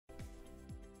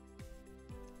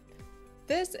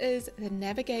This is the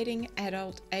Navigating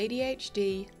Adult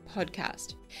ADHD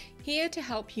podcast, here to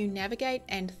help you navigate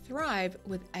and thrive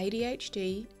with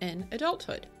ADHD in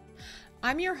adulthood.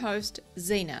 I'm your host,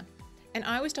 Zena, and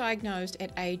I was diagnosed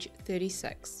at age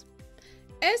 36.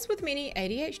 As with many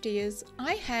ADHDers,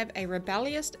 I have a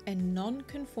rebellious and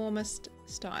nonconformist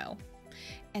style,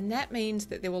 and that means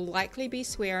that there will likely be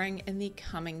swearing in the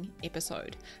coming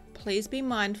episode. Please be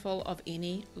mindful of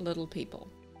any little people.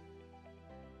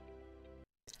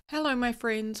 Hello, my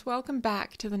friends. Welcome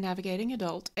back to the Navigating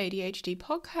Adult ADHD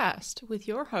podcast with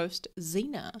your host,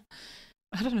 Zena.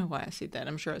 I don't know why I said that.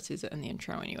 I'm sure it says it in the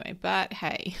intro anyway, but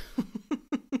hey,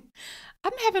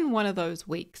 I'm having one of those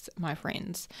weeks, my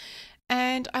friends.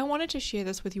 And I wanted to share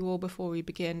this with you all before we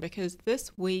begin because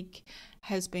this week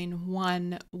has been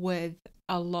one with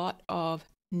a lot of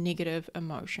negative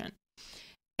emotion.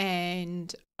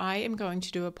 And I am going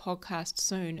to do a podcast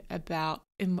soon about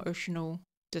emotional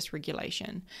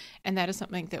dysregulation. And that is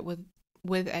something that with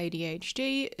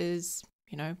ADHD is,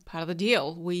 part of the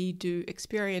deal. We do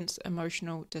experience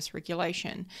emotional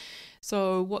dysregulation.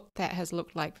 So what that has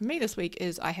looked like for me this week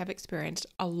is I have experienced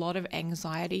a lot of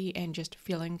anxiety and just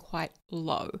feeling quite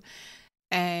low.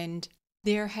 And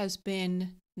there has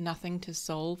been nothing to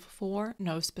solve for,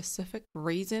 no specific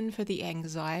reason for the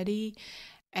anxiety.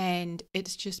 And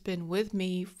it's just been with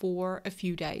me for a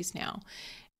few days now.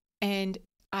 And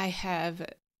I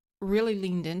have really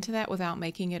leaned into that without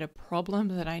making it a problem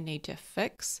that I need to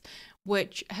fix,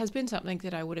 which has been something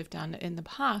that I would have done in the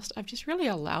past. I've just really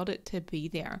allowed it to be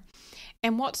there.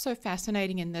 And what's so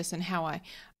fascinating in this and how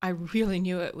I really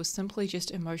knew it was simply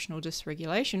just emotional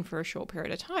dysregulation for a short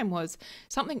period of time was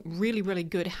something really, really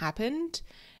good happened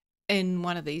in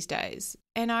one of these days.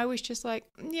 And I was just like,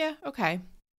 yeah, okay,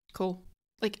 cool.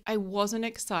 Like, I wasn't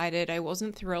excited, I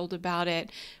wasn't thrilled about it,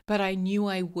 but I knew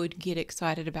I would get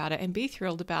excited about it and be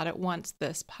thrilled about it once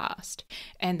this passed.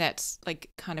 And that's like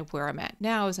kind of where I'm at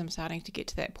now, is I'm starting to get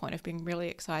to that point of being really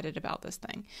excited about this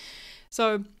thing.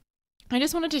 So I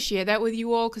just wanted to share that with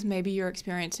you all because maybe you're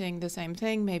experiencing the same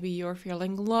thing. Maybe you're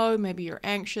feeling low, maybe you're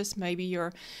anxious, maybe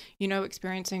you're,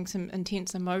 experiencing some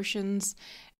intense emotions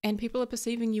and people are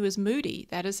perceiving you as moody.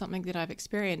 That is something that I've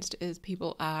experienced, is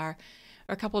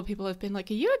a couple of people have been like,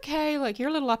 are you okay? Like, you're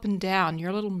a little up and down,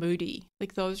 you're a little moody.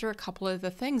 Like, those are a couple of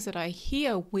the things that I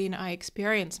hear when I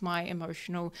experience my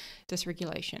emotional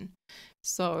dysregulation.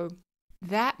 So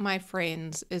that, my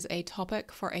friends, is a topic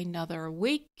for another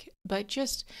week, but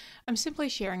I'm simply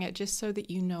sharing it just so that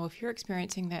you know if you're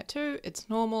experiencing that too, it's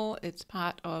normal, it's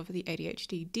part of the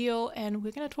ADHD deal, and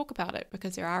we're going to talk about it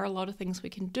because there are a lot of things we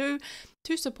can do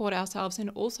to support ourselves and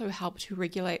also help to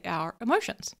regulate our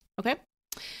emotions, okay?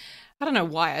 I don't know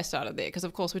why I started there because,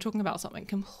 of course, we're talking about something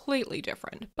completely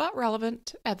different, but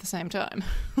relevant at the same time.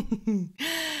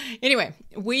 Anyway,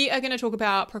 we are going to talk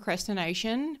about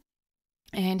procrastination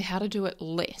and how to do it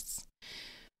less.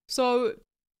 So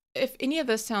if any of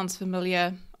this sounds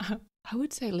familiar, I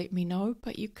would say let me know,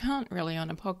 but you can't really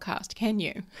on a podcast, can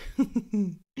you?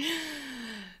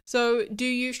 So do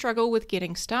you struggle with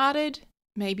getting started?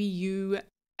 Maybe you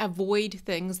avoid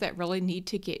things that really need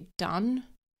to get done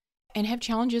and have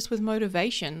challenges with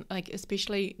motivation, like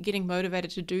especially getting motivated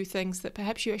to do things that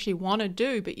perhaps you actually want to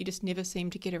do, but you just never seem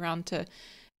to get around to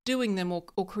doing them or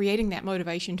creating that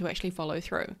motivation to actually follow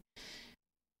through.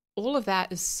 All of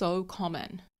that is so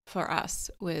common for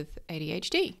us with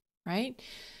ADHD, right?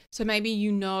 So maybe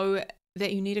you know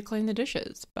that you need to clean the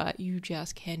dishes, but you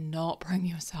just cannot bring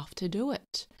yourself to do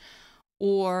it.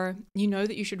 Or you know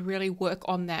that you should really work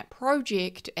on that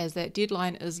project as that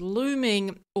deadline is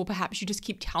looming, or perhaps you just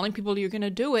keep telling people you're going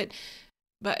to do it,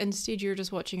 but instead you're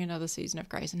just watching another season of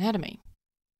Grey's Anatomy.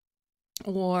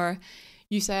 Or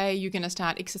you say you're going to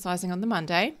start exercising on the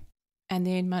Monday, and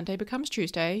then Monday becomes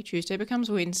Tuesday, Tuesday becomes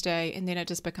Wednesday, and then it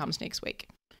just becomes next week.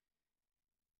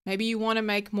 Maybe you want to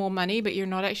make more money, but you're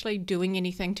not actually doing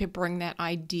anything to bring that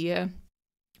idea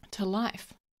to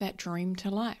life, that dream to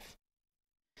life.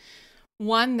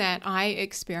 One that I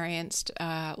experienced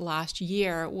last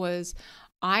year was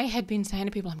I had been saying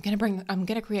to people, I'm going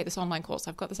to create this online course.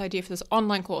 I've got this idea for this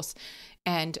online course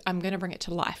and I'm going to bring it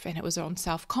to life. And it was on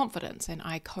self-confidence. And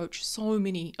I coach so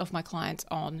many of my clients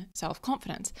on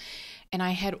self-confidence. And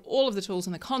I had all of the tools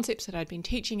and the concepts that I'd been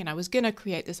teaching, and I was going to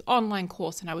create this online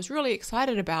course and I was really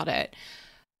excited about it.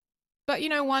 But,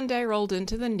 one day rolled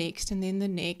into the next, and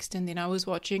then I was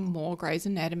watching more Grey's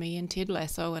Anatomy and Ted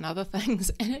Lasso and other things,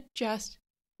 and it just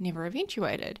never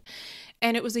eventuated.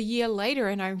 And it was a year later,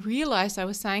 and I realized I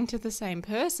was saying to the same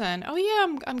person, oh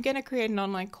yeah, I'm going to create an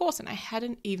online course, and I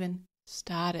hadn't even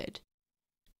started.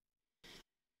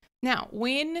 Now,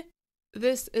 when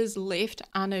this is left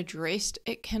unaddressed,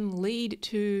 it can lead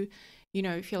to,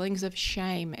 feelings of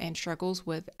shame and struggles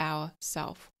with our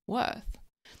self-worth.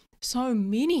 So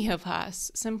many of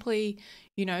us simply,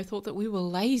 thought that we were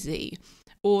lazy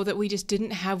or that we just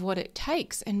didn't have what it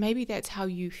takes. And maybe that's how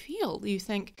you feel. You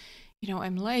think,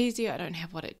 I'm lazy, I don't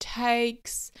have what it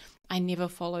takes, I never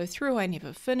follow through, I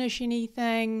never finish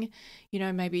anything.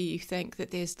 Maybe you think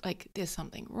that there's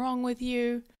something wrong with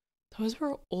you. Those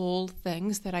were all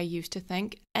things that I used to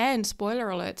think. And spoiler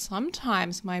alert,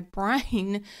 sometimes my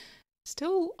brain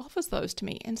still offers those to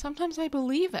me. And sometimes I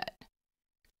believe it.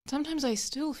 Sometimes I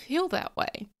still feel that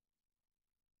way.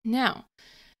 Now,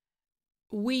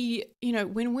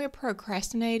 when we're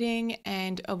procrastinating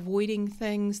and avoiding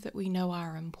things that we know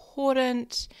are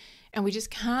important and we just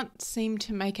can't seem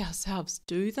to make ourselves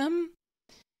do them,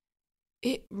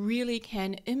 it really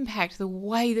can impact the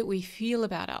way that we feel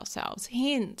about ourselves.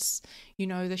 Hence,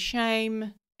 the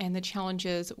shame and the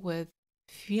challenges with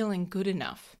feeling good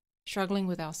enough, struggling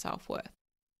with our self-worth,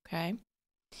 okay?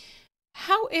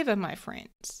 However, my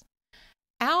friends,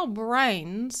 our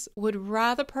brains would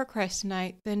rather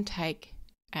procrastinate than take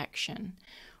action.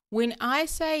 When I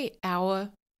say our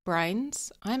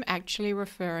brains, I'm actually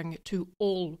referring to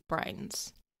all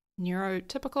brains.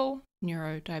 Neurotypical,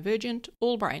 neurodivergent,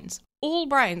 all brains. All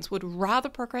brains would rather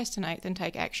procrastinate than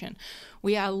take action.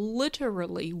 We are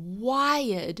literally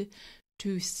wired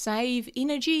to save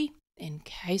energy in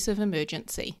case of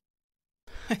emergency.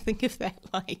 I think of that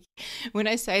when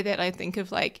I say that, I think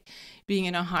of being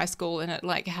in a high school and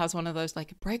it has one of those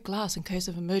break glass in case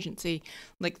of emergency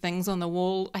things on the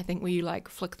wall. I think where you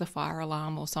flick the fire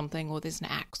alarm or something, or there's an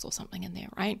axe or something in there,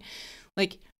 right?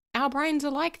 Our brains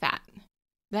are like that.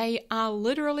 They are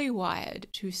literally wired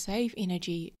to save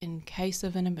energy in case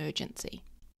of an emergency.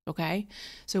 Okay?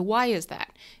 So why is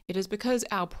that? It is because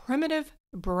our primitive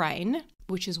brain,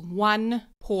 which is one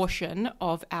portion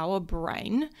of our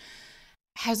brain,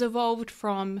 has evolved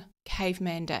from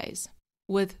caveman days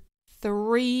with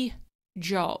 3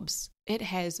 jobs. It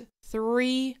has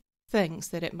 3 things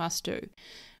that it must do.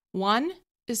 1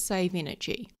 is save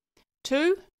energy.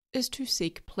 2 is to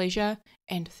seek pleasure.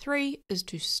 And 3 is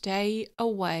to stay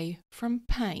away from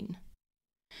pain.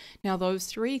 Now, those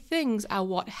 3 things are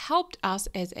what helped us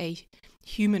as a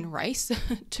human race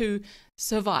to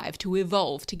survive, to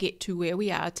evolve, to get to where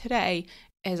we are today.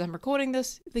 As I'm recording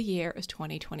this, the year is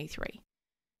 2023.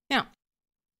 Now,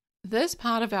 this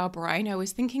part of our brain, I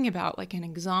was thinking about an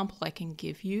example I can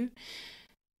give you.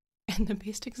 And the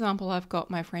best example I've got,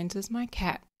 my friends, is my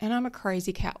cat. And I'm a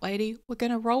crazy cat lady. We're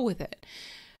going to roll with it.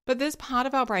 But this part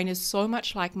of our brain is so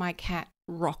much like my cat,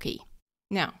 Rocky.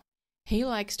 Now, he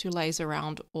likes to laze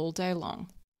around all day long.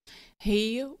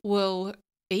 He will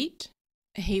eat.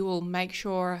 He will make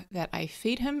sure that I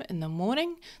feed him in the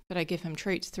morning, that I give him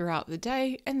treats throughout the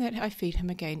day, and that I feed him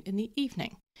again in the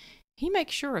evening. He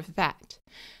makes sure of that.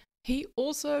 He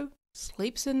also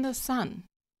sleeps in the sun.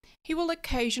 He will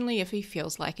occasionally, if he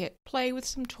feels like it, play with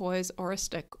some toys or a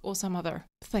stick or some other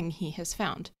thing he has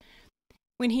found.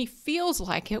 When he feels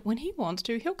like it, when he wants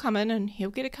to, he'll come in and he'll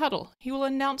get a cuddle. He will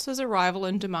announce his arrival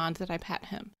and demand that I pat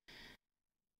him.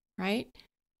 Right?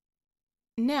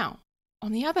 Now,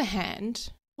 on the other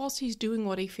hand, whilst he's doing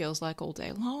what he feels like all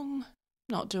day long,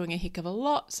 not doing a heck of a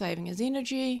lot, saving his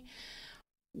energy,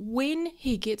 when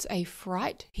he gets a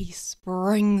fright, he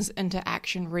springs into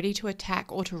action, ready to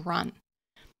attack or to run.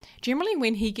 Generally,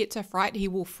 when he gets a fright, he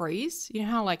will freeze. You know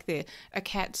how a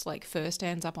cat's fur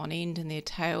stands up on end and their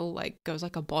tail goes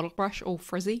like a bottle brush, all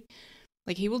frizzy?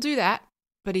 He will do that,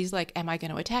 but he's am I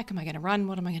going to attack? Am I going to run?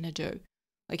 What am I going to do?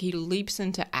 He leaps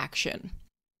into action.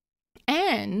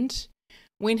 And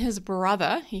when his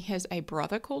brother, he has a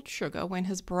brother called Sugar, when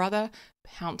his brother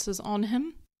pounces on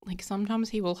him, sometimes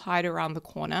he will hide around the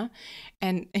corner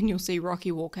and you'll see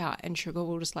Rocky walk out and Sugar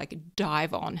will just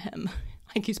dive on him.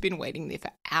 He's been waiting there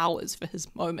for hours for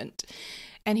his moment.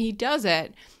 And he does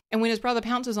it. And when his brother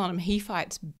pounces on him, he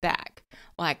fights back.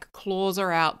 Claws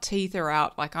are out, teeth are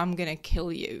out. I'm going to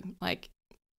kill you.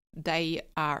 They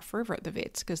are forever at the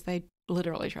vets because they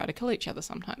literally try to kill each other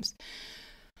sometimes.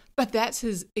 But that's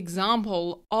his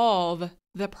example of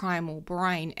the primal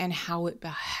brain and how it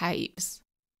behaves.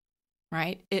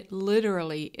 Right? It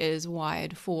literally is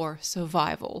wired for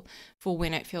survival, for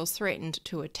when it feels threatened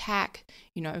to attack,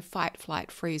 fight,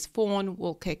 flight, freeze, fawn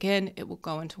will kick in. It will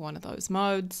go into one of those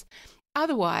modes.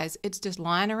 Otherwise, it's just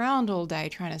lying around all day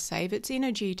trying to save its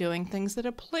energy, doing things that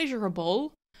are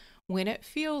pleasurable when it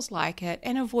feels like it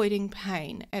and avoiding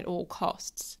pain at all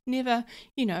costs. Never,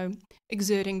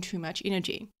 exerting too much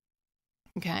energy.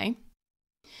 Okay?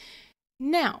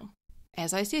 Now,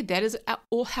 as I said, that is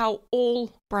how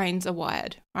all brains are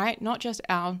wired, right? Not just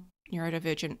our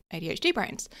neurodivergent ADHD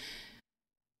brains.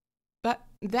 But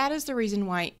that is the reason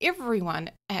why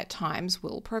everyone at times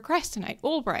will procrastinate.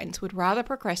 All brains would rather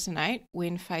procrastinate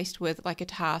when faced with like a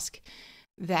task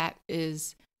that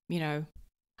is,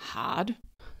 hard,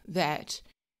 that,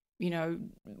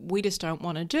 we just don't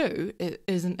want to do, it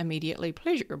isn't immediately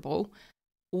pleasurable.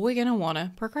 We're going to want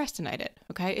to procrastinate it,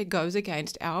 okay? It goes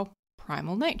against our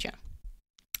primal nature.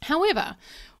 However,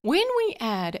 when we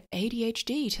add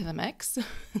ADHD to the mix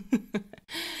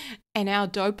and our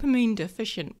dopamine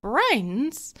deficient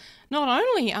brains, not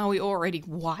only are we already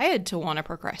wired to want to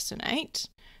procrastinate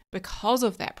because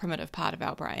of that primitive part of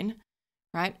our brain,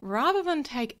 right? Rather than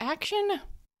take action,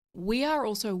 we are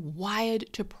also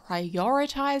wired to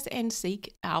prioritize and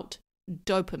seek out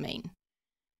dopamine,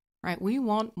 right? We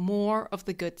want more of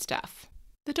the good stuff,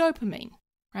 the dopamine,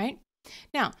 right?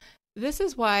 Now, this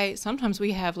is why sometimes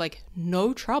we have like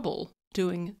no trouble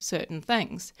doing certain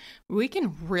things. We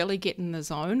can really get in the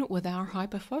zone with our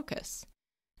hyperfocus,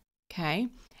 okay?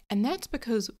 And that's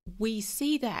because we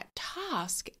see that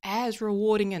task as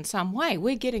rewarding in some way.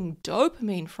 We're getting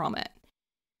dopamine from it.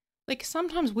 Like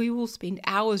sometimes we will spend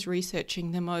hours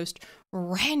researching the most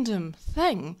random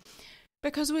thing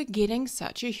because we're getting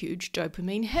such a huge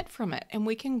dopamine hit from it, and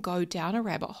we can go down a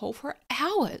rabbit hole for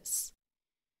hours.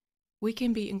 We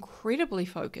can be incredibly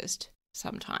focused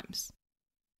sometimes.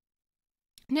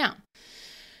 Now,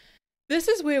 this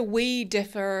is where we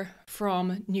differ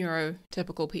from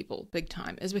neurotypical people big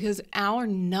time, is because our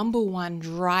number one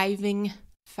driving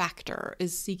factor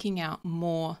is seeking out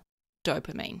more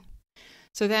dopamine.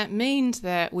 So that means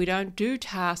that we don't do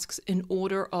tasks in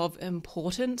order of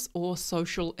importance or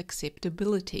social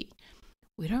acceptability.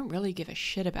 We don't really give a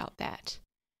shit about that.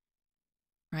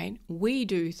 Right? We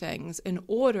do things in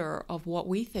order of what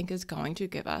we think is going to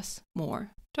give us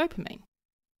more dopamine,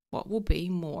 what will be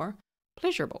more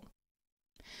pleasurable.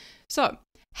 So,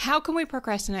 how can we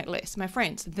procrastinate less? My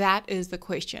friends, that is the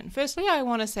question. Firstly, I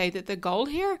want to say that the goal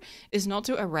here is not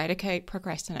to eradicate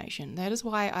procrastination. That is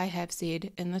why I have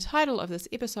said in the title of this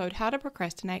episode, how to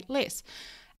procrastinate less.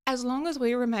 As long as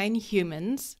we remain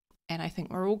humans, and I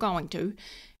think we're all going to,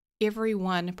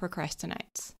 everyone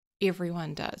procrastinates.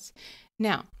 Everyone does.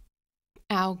 Now,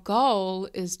 our goal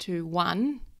is to,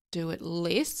 1, do it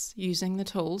less using the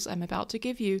tools I'm about to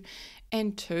give you,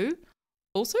 and 2,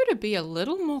 also to be a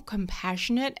little more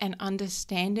compassionate and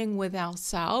understanding with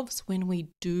ourselves when we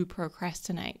do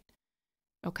procrastinate.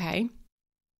 Okay?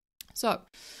 So,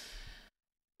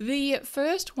 the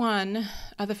first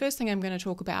thing I'm going to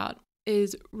talk about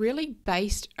is really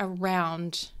based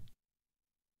around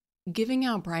giving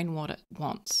our brain what it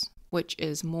wants, which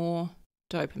is more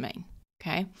dopamine.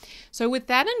 Okay, so with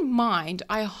that in mind,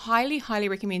 I highly, highly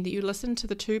recommend that you listen to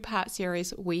the 2-part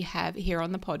series we have here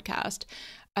on the podcast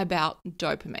about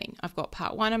dopamine. I've got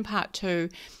part 1 and part 2.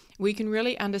 We can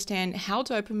really understand how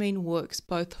dopamine works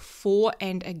both for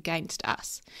and against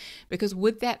us, because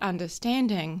with that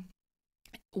understanding,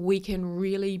 we can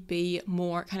really be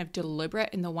more kind of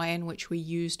deliberate in the way in which we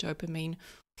use dopamine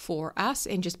for us,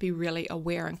 and just be really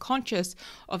aware and conscious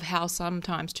of how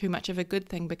sometimes too much of a good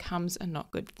thing becomes a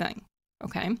not good thing.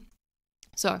 Okay,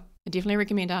 so I definitely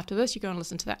recommend after this you go and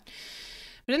listen to that.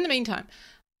 But in the meantime,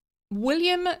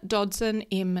 William Dodson,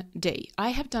 MD. I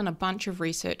have done a bunch of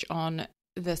research on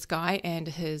this guy and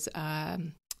his,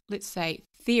 let's say,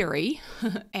 theory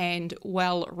and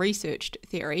well-researched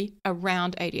theory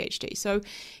around ADHD. So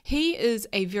he is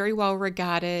a very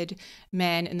well-regarded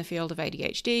man in the field of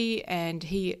ADHD, and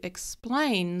he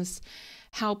explains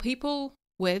how people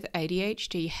with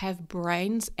ADHD have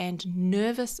brains and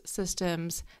nervous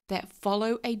systems that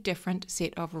follow a different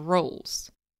set of rules.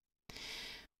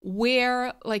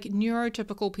 Where like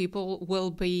neurotypical people will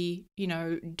be,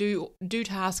 do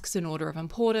tasks in order of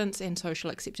importance and social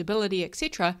acceptability,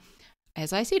 etc.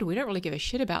 As I said, we don't really give a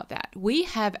shit about that. We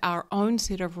have our own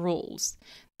set of rules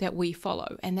that we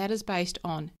follow, and that is based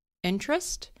on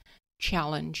interest,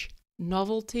 challenge,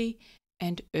 novelty,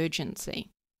 and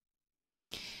urgency.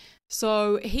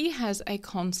 So he has a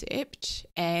concept,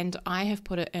 and I have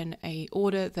put it in a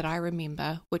order that I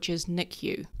remember, which is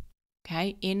NICU.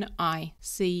 Okay,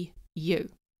 NICU.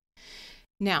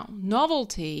 Now,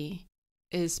 novelty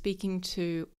is speaking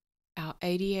to our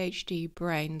ADHD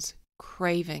brain's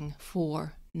craving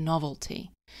for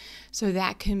novelty. So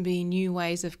that can be new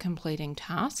ways of completing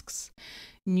tasks,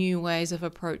 new ways of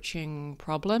approaching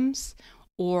problems,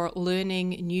 or learning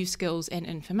new skills and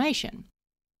information.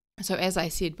 So as I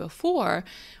said before,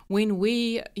 when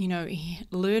we,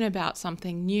 learn about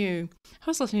something new, I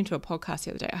was listening to a podcast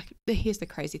the other day. Here's the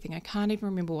crazy thing. I can't even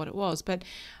remember what it was, but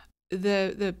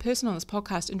the person on this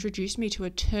podcast introduced me to a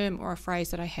term or a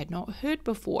phrase that I had not heard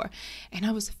before, and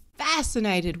I was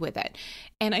fascinated with it.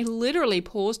 And I literally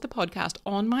paused the podcast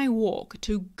on my walk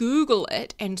to Google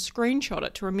it and screenshot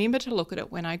it to remember to look at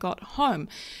it when I got home,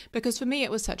 because for me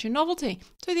it was such a novelty.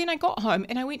 So then I got home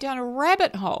and I went down a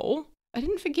rabbit hole. I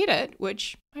didn't forget it,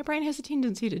 which my brain has a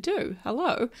tendency to do.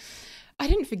 Hello. I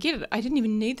didn't forget it. I didn't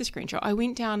even need the screenshot. I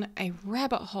went down a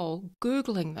rabbit hole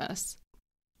Googling this.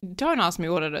 Don't ask me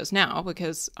what it is now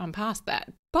because I'm past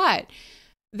that. But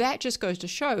that just goes to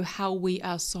show how we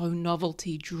are so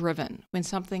novelty driven. When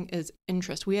something is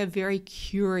interest, we are very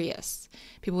curious.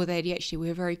 People with ADHD,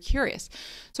 we're very curious.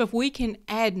 So if we can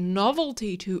add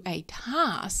novelty to a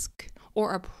task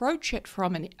or approach it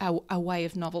from a way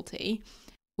of novelty,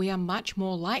 we are much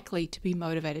more likely to be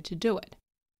motivated to do it.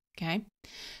 Okay,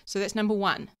 so that's number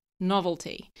one,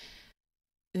 novelty.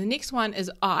 The next one is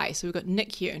I. So we've got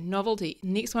NICU, novelty.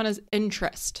 Next one is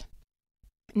interest.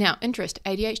 Now, interest,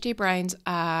 ADHD brains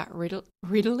are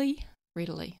readily,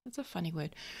 that's a funny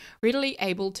word, readily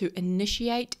able to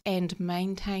initiate and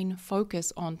maintain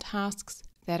focus on tasks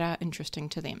that are interesting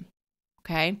to them.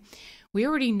 Okay, we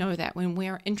already know that when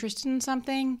we're interested in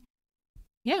something,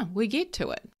 yeah, we get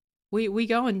to it. We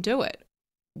go and do it.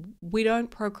 We don't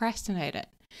procrastinate it.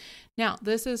 Now,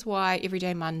 this is why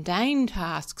everyday mundane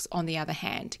tasks, on the other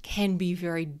hand, can be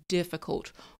very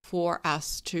difficult for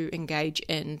us to engage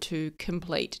in, to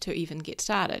complete, to even get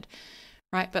started,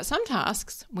 right? But some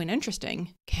tasks, when interesting,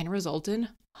 can result in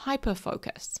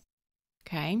hyperfocus,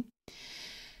 okay?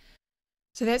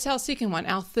 So that's our second one.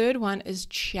 Our third one is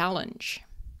challenge.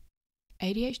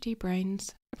 ADHD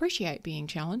brains appreciate being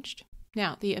challenged.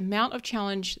 Now, the amount of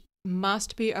challenge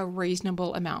must be a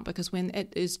reasonable amount, because when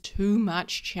it is too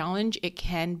much challenge, it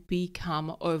can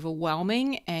become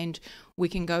overwhelming and we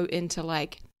can go into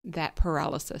like that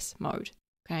paralysis mode.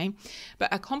 Okay.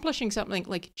 But accomplishing something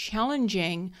like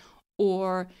challenging,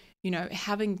 or,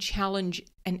 having challenge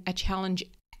and a challenge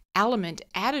element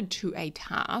added to a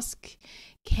task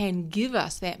can give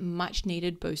us that much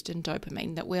needed boost in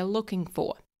dopamine that we're looking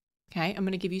for. Okay. I'm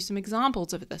going to give you some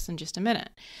examples of this in just a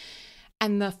minute.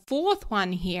 And the fourth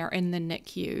one here in the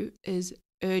NICU is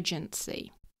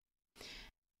urgency.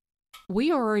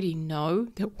 We already know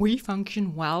that we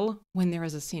function well when there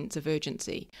is a sense of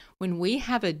urgency. When we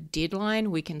have a deadline,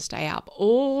 we can stay up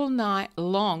all night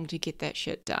long to get that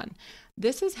shit done.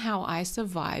 This is how I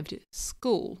survived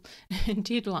school and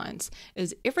deadlines,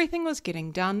 is everything was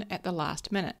getting done at the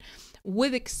last minute,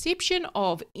 with exception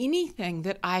of anything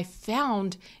that I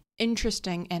found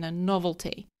interesting and a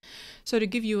novelty. So to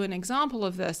give you an example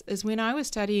of this is when I was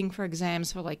studying for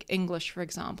exams for like English, for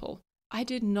example, I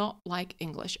did not like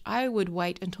English. I would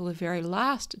wait until the very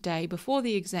last day before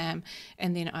the exam,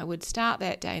 and then I would start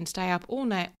that day and stay up all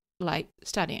night late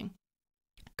studying,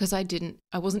 because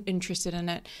I wasn't interested in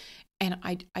it, and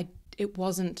it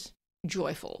wasn't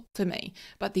joyful for me.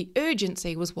 But the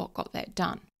urgency was what got that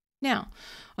done. Now,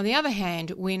 on the other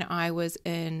hand, when I was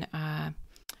in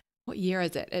what year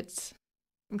is it?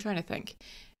 I'm trying to think.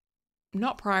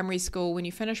 Not primary school. When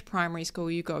you finish primary school,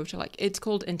 you go to it's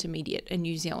called intermediate in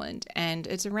New Zealand, and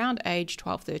it's around age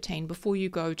 12, 13 before you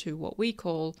go to what we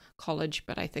call college,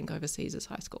 but I think overseas is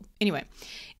high school. Anyway,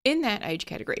 in that age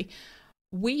category,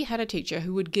 we had a teacher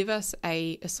who would give us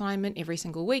a assignment every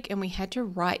single week, and we had to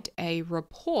write a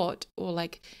report or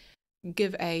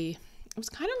it was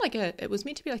kind of it was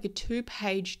meant to be like a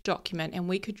 2-page document, and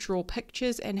we could draw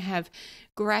pictures and have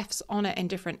graphs on it and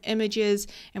different images,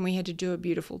 and we had to do a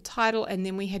beautiful title, and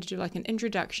then we had to do like an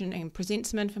introduction and present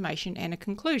some information and a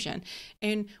conclusion.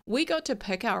 And we got to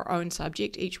pick our own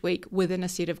subject each week within a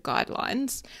set of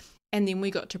guidelines, and then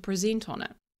we got to present on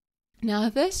it. Now,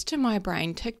 this to my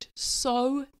brain ticked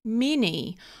so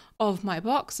many of my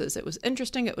boxes. It was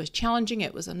interesting, it was challenging,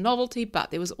 it was a novelty,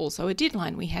 but there was also a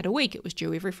deadline. We had a week, it was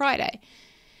due every Friday.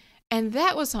 And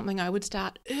that was something I would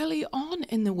start early on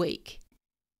in the week.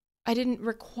 I didn't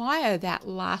require that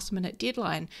last minute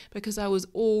deadline because I was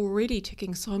already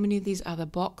ticking so many of these other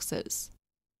boxes.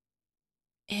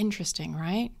 Interesting,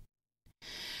 right?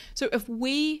 So if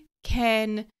we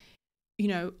can,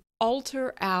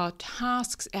 alter our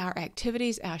tasks, our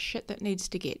activities, our shit that needs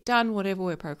to get done, whatever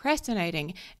we're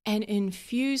procrastinating, and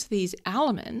infuse these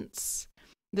elements,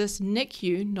 this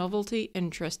NICU, novelty,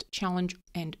 interest, challenge,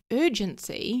 and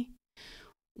urgency,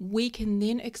 we can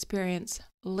then experience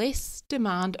less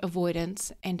demand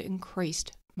avoidance and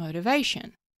increased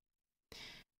motivation.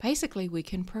 Basically, we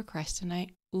can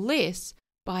procrastinate less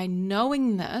by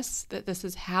knowing that this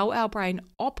is how our brain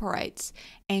operates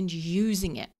and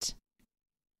using it.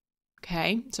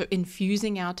 Okay, so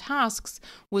infusing our tasks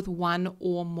with one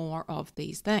or more of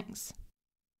these things.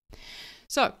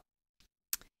 So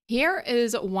here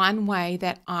is one way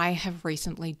that I have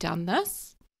recently done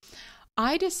this.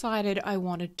 I decided I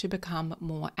wanted to become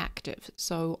more active.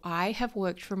 So I have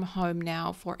worked from home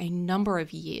now for a number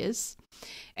of years.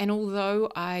 And although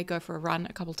I go for a run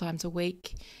a couple times a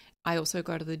week, I also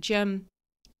go to the gym.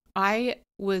 I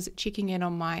was checking in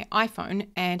on my iPhone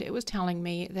and it was telling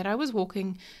me that I was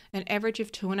walking an average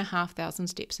of 2,500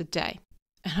 steps a day.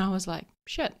 And I was like,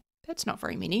 shit, that's not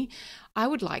very many. I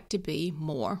would like to be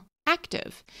more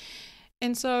active.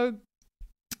 And so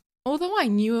although I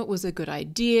knew it was a good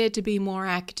idea to be more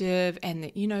active and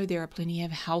that, there are plenty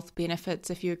of health benefits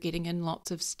if you're getting in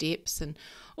lots of steps and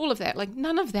all of that, like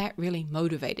none of that really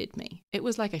motivated me. It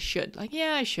was like a should, like,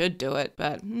 yeah, I should do it,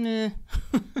 but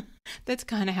that's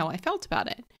kind of how I felt about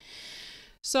it.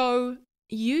 So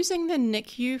using the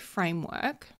NICU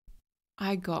framework,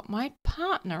 I got my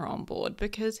partner on board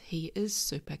because he is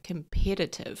super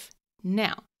competitive.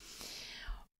 Now,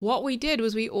 what we did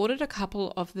was we ordered a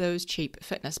couple of those cheap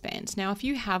fitness bands. Now, if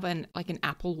you have an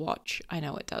Apple Watch, I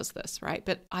know it does this, right?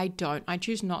 But I don't. I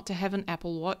choose not to have an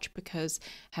Apple Watch because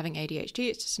having ADHD,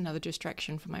 it's just another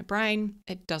distraction for my brain.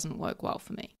 It doesn't work well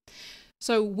for me.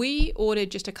 So we ordered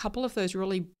just a couple of those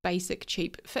really basic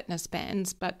cheap fitness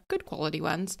bands, but good quality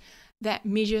ones that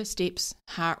measure steps,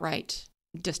 heart rate,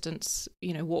 distance,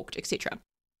 walked, etc.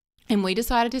 And we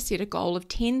decided to set a goal of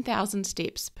 10,000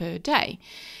 steps per day.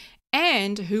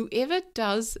 And whoever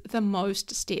does the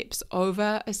most steps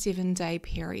over a 7-day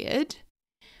period,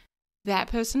 that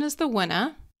person is the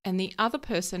winner, and the other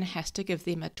person has to give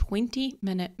them a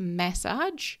 20-minute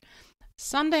massage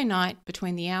Sunday night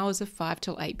between the hours of 5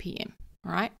 till 8 p.m.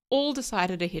 All right, all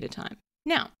decided ahead of time.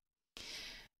 Now,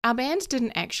 our bands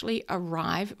didn't actually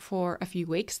arrive for a few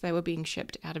weeks. They were being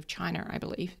shipped out of China, I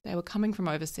believe. They were coming from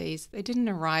overseas. They didn't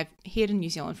arrive here in New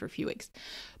Zealand for a few weeks.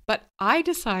 But I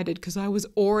decided, because I was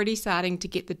already starting to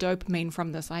get the dopamine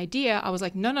from this idea, I was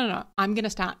like, no, I'm going to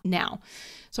start now.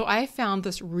 So I found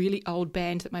this really old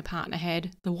band that my partner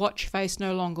had. The watch face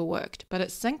no longer worked, but it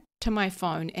synced to my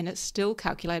phone and it still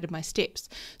calculated my steps.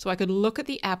 So I could look at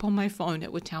the app on my phone.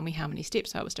 It would tell me how many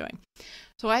steps I was doing.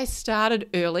 So I started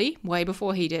early, way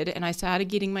before he did, and I started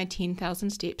getting my 10,000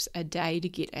 steps a day to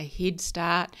get a head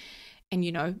start and,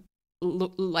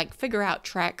 figure out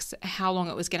tracks, how long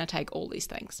it was going to take, all these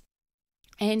things.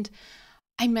 And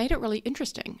I made it really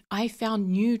interesting. I found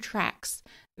new tracks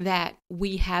that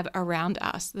we have around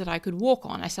us that I could walk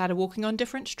on. I started walking on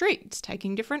different streets,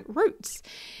 taking different routes,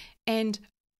 and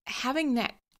having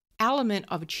that element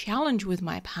of challenge with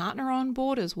my partner on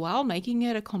board as well, making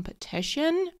it a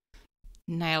competition,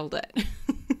 nailed it.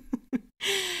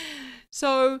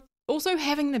 So also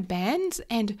having the bands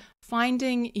and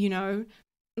finding,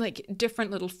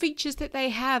 different little features that they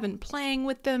have and playing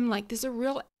with them, there's a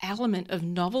real element of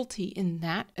novelty in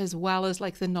that, as well as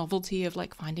the novelty of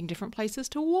finding different places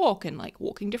to walk and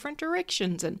walking different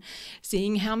directions and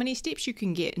seeing how many steps you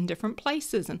can get in different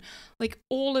places. And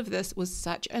all of this was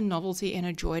such a novelty and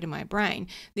a joy to my brain.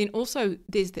 Then also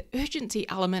there's the urgency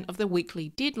element of the weekly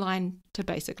deadline to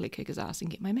basically kick his ass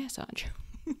and get my massage.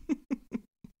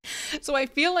 So I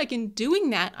feel like in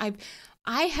doing that,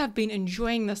 I have been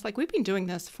enjoying this. We've been doing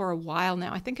this for a while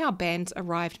now. I think our bands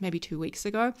arrived maybe 2 weeks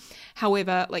ago.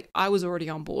 However, I was already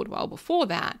on board well before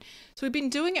that. So we've been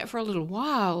doing it for a little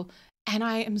while, and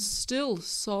I am still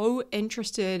so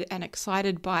interested and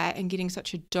excited by it and getting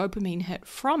such a dopamine hit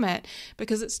from it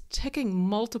because it's ticking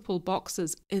multiple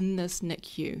boxes in this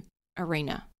NICU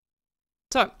arena.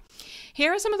 So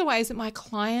here are some of the ways that my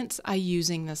clients are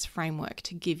using this framework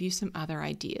to give you some other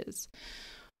ideas.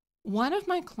 One of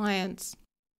my clients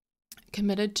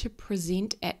committed to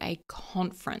present at a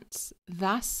conference,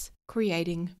 thus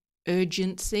creating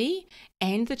urgency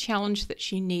and the challenge that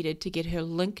she needed to get her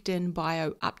LinkedIn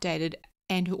bio updated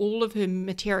and all of her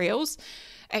materials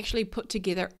actually put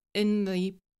together in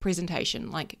the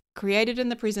presentation, created in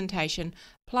the presentation,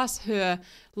 plus her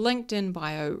LinkedIn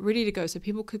bio ready to go so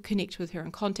people could connect with her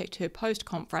and contact her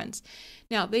post-conference.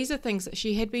 Now, these are things that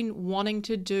she had been wanting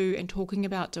to do and talking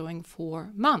about doing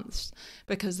for months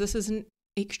because this is an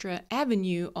extra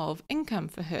avenue of income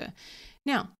for her.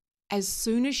 Now, as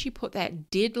soon as she put that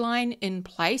deadline in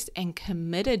place and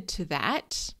committed to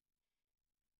that,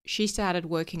 she started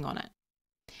working on it.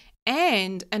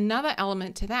 And another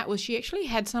element to that was she actually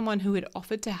had someone who had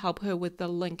offered to help her with the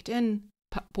LinkedIn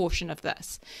portion of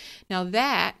this. Now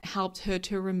that helped her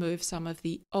to remove some of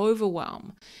the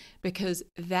overwhelm because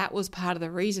that was part of the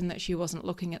reason that she wasn't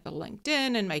looking at the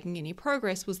LinkedIn and making any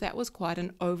progress was that was quite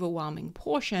an overwhelming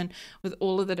portion with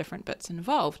all of the different bits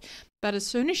involved. But as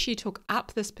soon as she took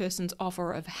up this person's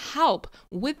offer of help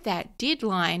with that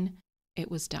deadline,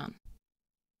 it was done.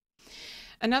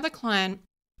 Another client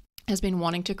has been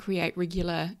wanting to create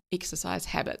regular exercise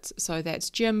habits. So that's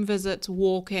gym visits,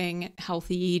 walking,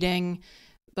 healthy eating,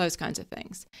 those kinds of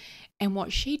things. And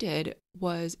what she did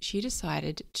was she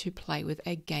decided to play with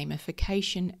a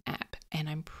gamification app, and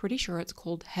I'm pretty sure it's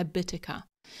called Habitica.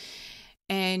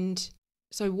 And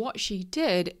so what she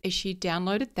did is she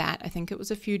downloaded that. I think it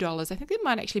was a few dollars. I think it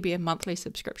might actually be a monthly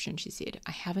subscription, she said.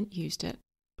 I haven't used it,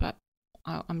 but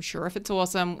I'm sure if it's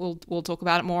awesome, we'll talk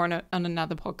about it more on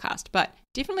another podcast. But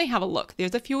definitely have a look.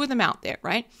 There's a few of them out there,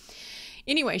 right?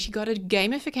 Anyway, she got a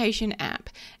gamification app,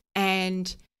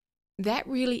 and that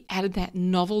really added that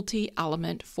novelty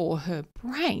element for her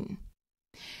brain.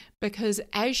 Because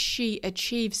as she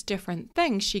achieves different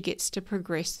things, she gets to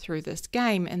progress through this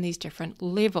game in these different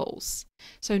levels.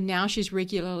 So now she's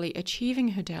regularly achieving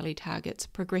her daily targets,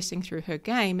 progressing through her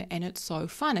game, and it's so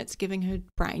fun. It's giving her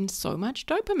brain so much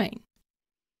dopamine.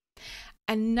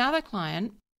 Another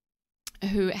client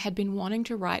who had been wanting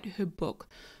to write her book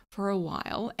for a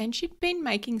while, and she'd been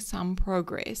making some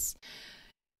progress.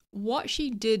 What she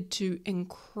did to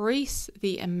increase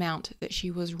the amount that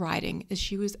she was writing is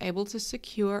she was able to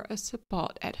secure a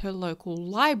spot at her local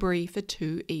library for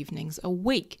 2 evenings a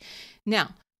week.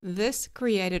 Now, this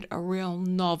created a real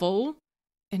novel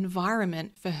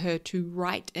environment for her to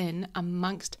write in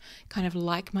amongst kind of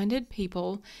like-minded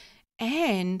people,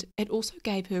 and it also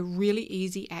gave her really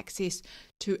easy access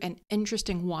to an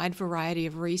interesting wide variety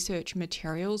of research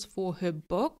materials for her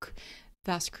book,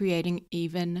 thus creating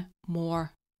even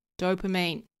more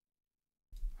dopamine.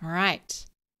 All right,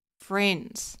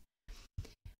 friends,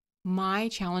 my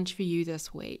challenge for you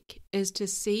this week is to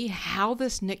see how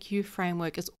this NICU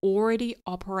framework is already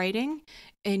operating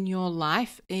in your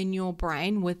life, in your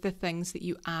brain, with the things that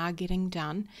you are getting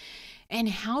done, and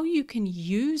how you can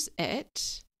use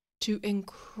it to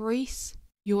increase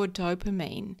your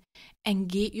dopamine and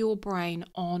get your brain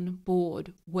on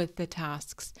board with the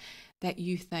tasks that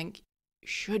you think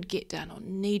should get done or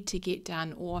need to get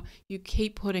done or you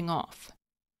keep putting off.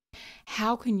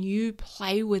 How can you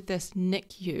play with this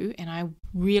NICU? And I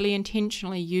really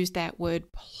intentionally use that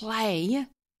word play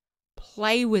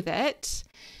with it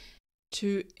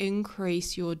to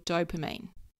increase your dopamine.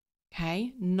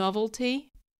 Okay? Novelty,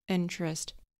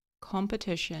 interest,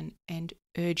 competition, and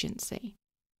urgency.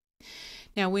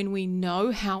 Now, when we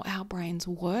know how our brains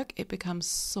work, it becomes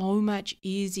so much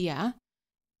easier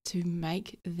to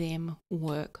make them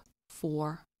work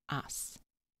for us.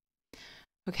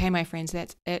 Okay, my friends,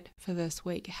 that's it for this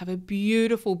week. Have a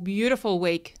beautiful, beautiful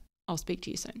week. I'll speak to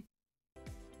you soon.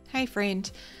 Hey,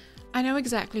 friend. I know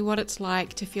exactly what it's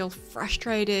like to feel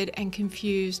frustrated and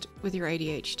confused with your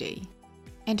ADHD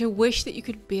and to wish that you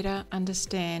could better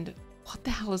understand what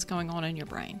the hell is going on in your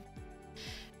brain.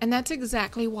 And that's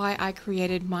exactly why I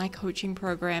created my coaching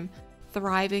program,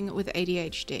 Thriving with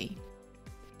ADHD.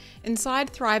 Inside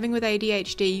Thriving with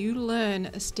ADHD, you learn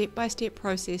a step-by-step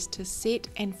process to set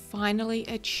and finally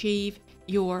achieve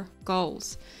your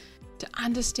goals, to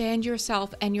understand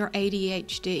yourself and your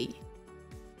ADHD.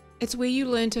 It's where you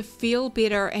learn to feel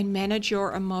better and manage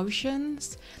your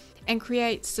emotions and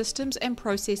create systems and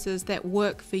processes that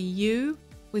work for you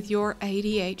with your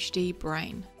ADHD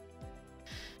brain.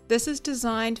 This is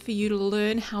designed for you to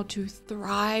learn how to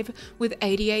thrive with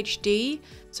ADHD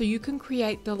so you can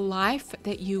create the life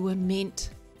that you were meant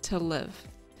to live.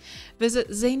 Visit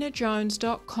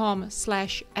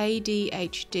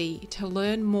zenajones.com/ADHD to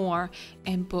learn more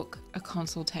and book a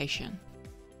consultation.